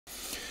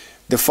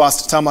The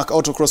first Tarmac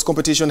autocross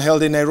competition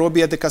held in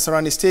Nairobi at the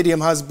Kasarani Stadium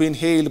has been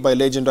hailed by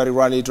legendary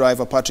rally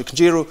driver Patrick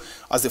Njiru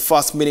as the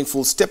first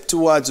meaningful step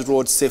towards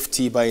road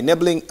safety by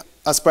enabling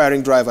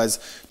aspiring drivers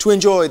to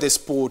enjoy the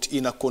sport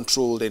in a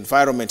controlled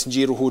environment.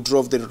 Njiru, who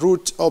drove the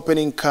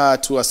route-opening car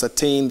to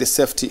ascertain the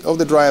safety of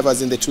the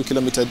drivers in the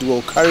 2-kilometer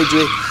dual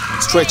carriageway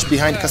stretch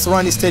behind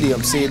Kasarani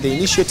Stadium, said the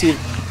initiative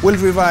will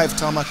revive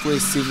tarmac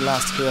racing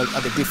last held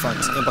at the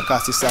defunct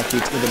Embakasi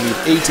circuit in the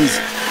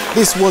mid-80s.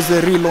 This was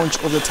the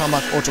relaunch of the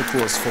tarmac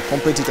autocross for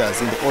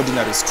competitors in the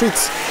ordinary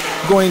streets,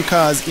 going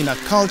cars in a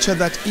culture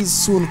that is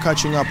soon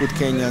catching up with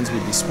Kenyans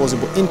with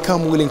disposable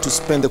income willing to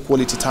spend the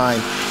quality time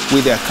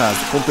with their cars.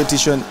 The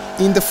competition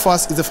is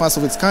the first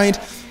of its kind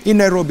in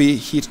Nairobi,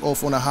 hit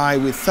off on a high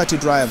with 30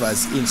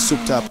 drivers in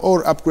souped-up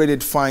or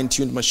upgraded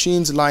fine-tuned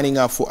machines lining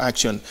up for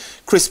action.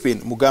 Crispin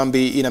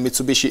Mugambi in a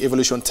Mitsubishi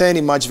Evolution 10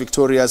 emerged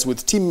victorious,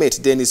 with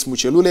teammate Dennis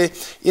Muchelule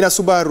in a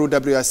Subaru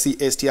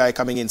WRC STI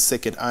coming in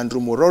second.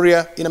 Andrew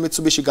Mororia in a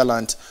Mitsubishi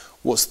Galant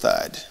was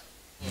third.